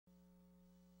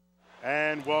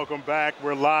And welcome back.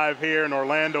 We're live here in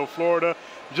Orlando, Florida.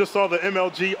 You just saw the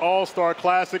MLG All-Star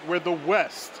Classic where the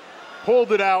West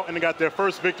pulled it out and got their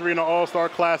first victory in the All-Star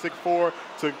Classic,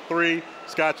 4-3.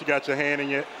 Scott, you got your head in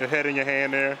your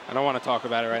hand there. I don't want to talk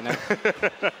about it right now.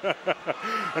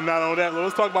 And not only that,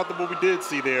 let's talk about what we did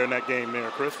see there in that game there,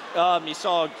 Chris. You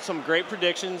saw some great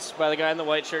predictions by the guy in the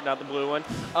white shirt, not the blue one.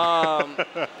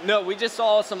 No, we just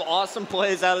saw some awesome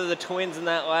plays out of the Twins in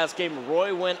that last game.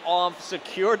 Roy went off,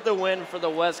 secured the win for the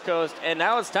West Coast, and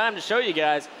now it's time to show you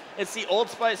guys. It's the Old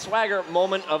Spice Swagger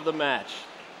moment of the match.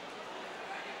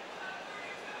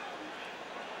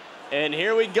 And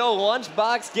here we go,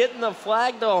 Lunchbox getting the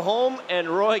flag to home, and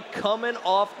Roy coming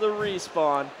off the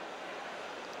respawn.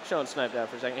 Showing sniped out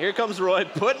for a second. Here comes Roy,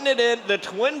 putting it in. The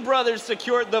twin brothers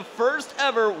secured the first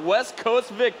ever West Coast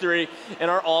victory in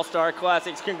our All-Star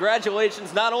Classics.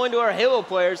 Congratulations not only to our Halo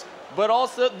players, but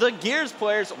also the Gears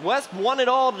players. West won it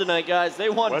all tonight, guys. They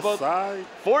won West both Side.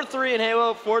 4-3 in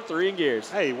Halo, 4-3 in Gears.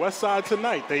 Hey, West Side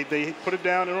tonight. They put it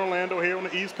down in Orlando here on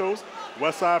the East Coast.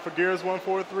 West Side for Gears won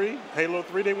 4-3. Halo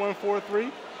 3, they won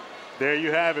 4-3. There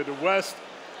you have it. The West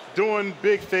doing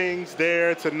big things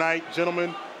there tonight.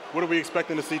 Gentlemen, what are we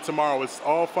expecting to see tomorrow? It's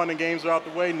all fun and games are out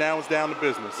the way. Now it's down to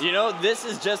business. You know, this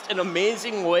is just an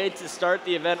amazing way to start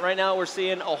the event. Right now we're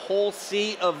seeing a whole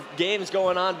sea of games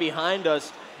going on behind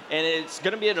us, and it's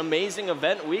going to be an amazing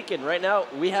event weekend. Right now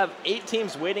we have 8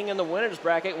 teams waiting in the winners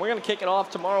bracket. We're going to kick it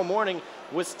off tomorrow morning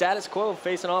with Status Quo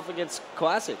facing off against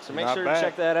Classic, so make sure to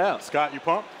check that out. Scott, you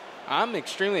pumped? I'm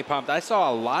extremely pumped. I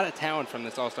saw a lot of talent from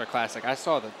this All-Star Classic. I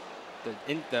saw the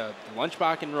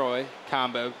Lunchbox and Roy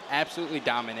combo absolutely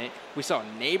dominate. We saw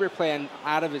Neighbor playing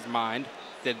out of his mind.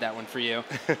 Did that one for you.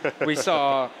 we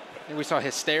saw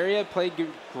Hysteria play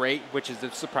great, which is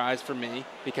a surprise for me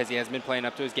because he hasn't been playing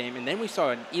up to his game. And then we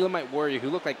saw an Elamite Warrior who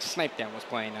looked like Snipe Down was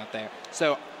playing out there.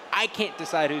 So I can't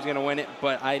decide who's going to win it,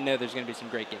 but I know there's going to be some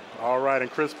great games. All right,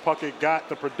 and Chris Puckett got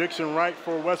the prediction right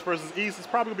for West versus East. It's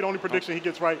probably the only prediction he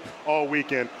gets right all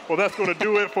weekend. Well, that's going to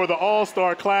do it for the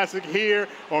All-Star Classic here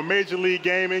on Major League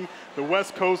Gaming. The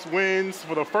West Coast wins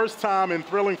for the first time in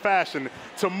thrilling fashion.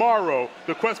 Tomorrow,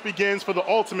 the quest begins for the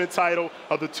ultimate title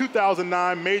of the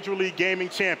 2009 Major League Gaming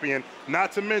champion,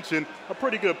 not to mention a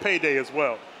pretty good payday as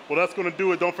well. Well, that's going to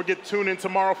do it. Don't forget to tune in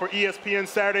tomorrow for ESPN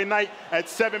Saturday night at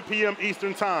 7 p.m.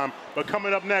 Eastern Time. But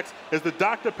coming up next is the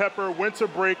Dr. Pepper Winter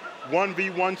Break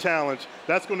 1v1 Challenge.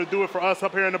 That's going to do it for us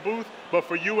up here in the booth. But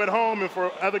for you at home and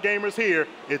for other gamers here,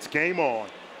 it's game on.